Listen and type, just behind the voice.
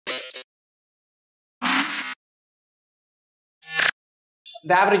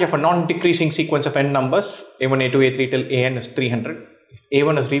The average of a non-decreasing sequence of n numbers, a1, a2, a3 till an is 300. If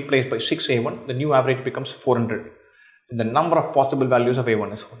a1 is replaced by 6a1, the new average becomes 400. And the number of possible values of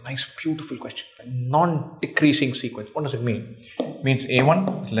a1 is a nice, beautiful question. A non-decreasing sequence. What does it mean? It means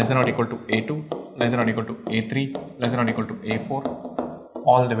a1 is less than or equal to a2, less than or equal to a3, less than or equal to a4,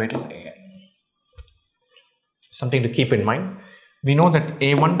 all the way till an. Something to keep in mind. We know that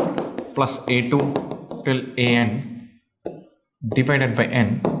a1 plus a2 till an divided by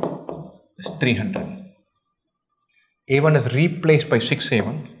n is 300. a1 is replaced by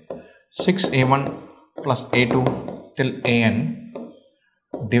 6a1. 6a1 plus a2 till an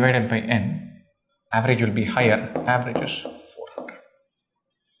divided by n, average will be higher, average is 400.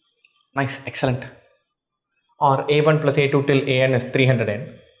 Nice, excellent. Or a1 plus a2 till an is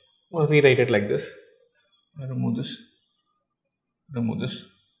 300n. We'll rewrite it like this. Remove this,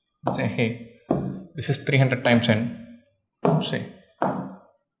 say hey, this is 300 times n. Say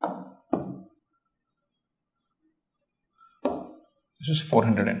this is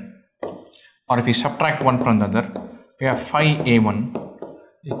 400n. Or if we subtract one from the other, we have 5a1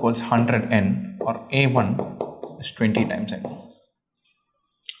 equals 100n, or a1 is 20 times n.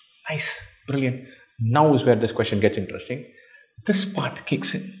 Nice, brilliant. Now is where this question gets interesting. This part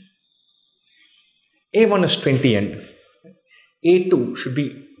kicks in. a1 is 20n, a2 should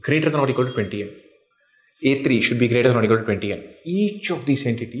be greater than or equal to 20n. A3 should be greater than or equal to 20n. Each of these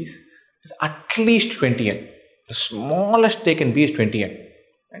entities is at least 20n. The smallest they can be is 20n.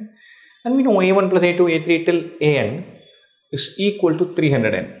 Right? And we know a1 plus a2, a3 till an is equal to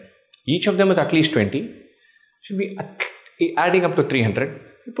 300n. Each of them is at least 20. Should be adding up to 300.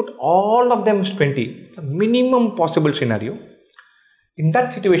 We put all of them as 20. It's a minimum possible scenario. In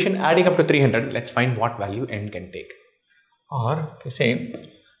that situation, adding up to 300, let's find what value n can take. Or we say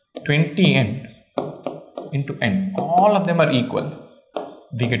 20n into n, all of them are equal,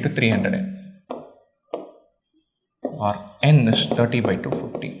 we get to 300n, or n is 30 by 2,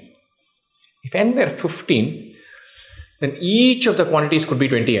 15. If n were 15, then each of the quantities could be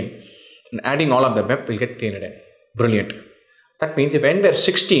 20n, and adding all of them up, we'll get 300n. Brilliant. That means if n were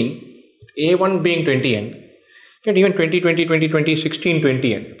 16, a1 being 20n, get even 20, 20, 20, 20, 16,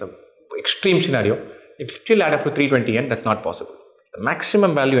 20n. It's an extreme scenario. It will still add up to 320n, that's not possible. The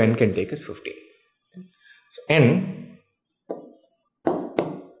maximum value n can take is 15. So n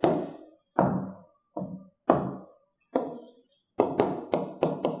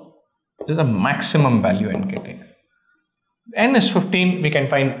is a maximum value n can take. N is 15, we can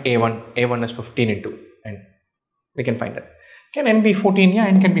find a1. a1 is 15 into n. We can find that. Can n be 14? Yeah,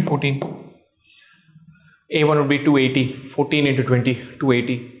 n can be 14. a1 would be 280. 14 into 20,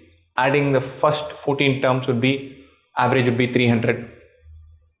 280. Adding the first 14 terms would be, average would be 300.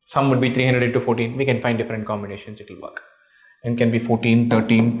 Sum would be 300 into 14. We can find different combinations, it will work. N can be 14,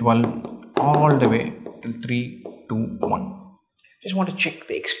 13, 12, all the way till 3, 2, 1. Just want to check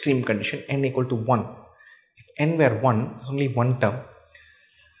the extreme condition, n equal to 1. If n were 1, there's only one term,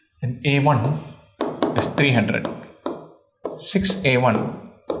 then a1 is 300.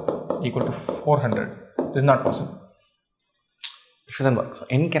 6a1 equal to 400. This is not possible. This doesn't work. So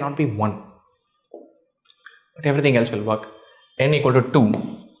n cannot be 1. But everything else will work. N equal to 2.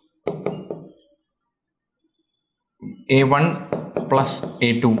 a1 plus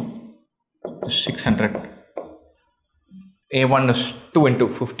a2 is 600. a1 is 2 into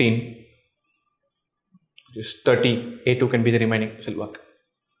 15, which is 30. a2 can be the remaining. This will work.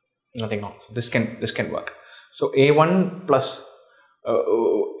 Nothing wrong. So this can work. So a1 plus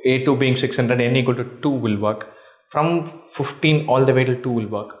a2 being 600, n equal to 2 will work. From 15 all the way till 2 will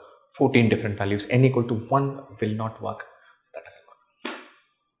work. 14 different values. N equal to 1 will not work. That doesn't work.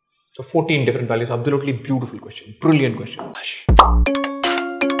 So 14 different values. Absolutely beautiful question. Brilliant question.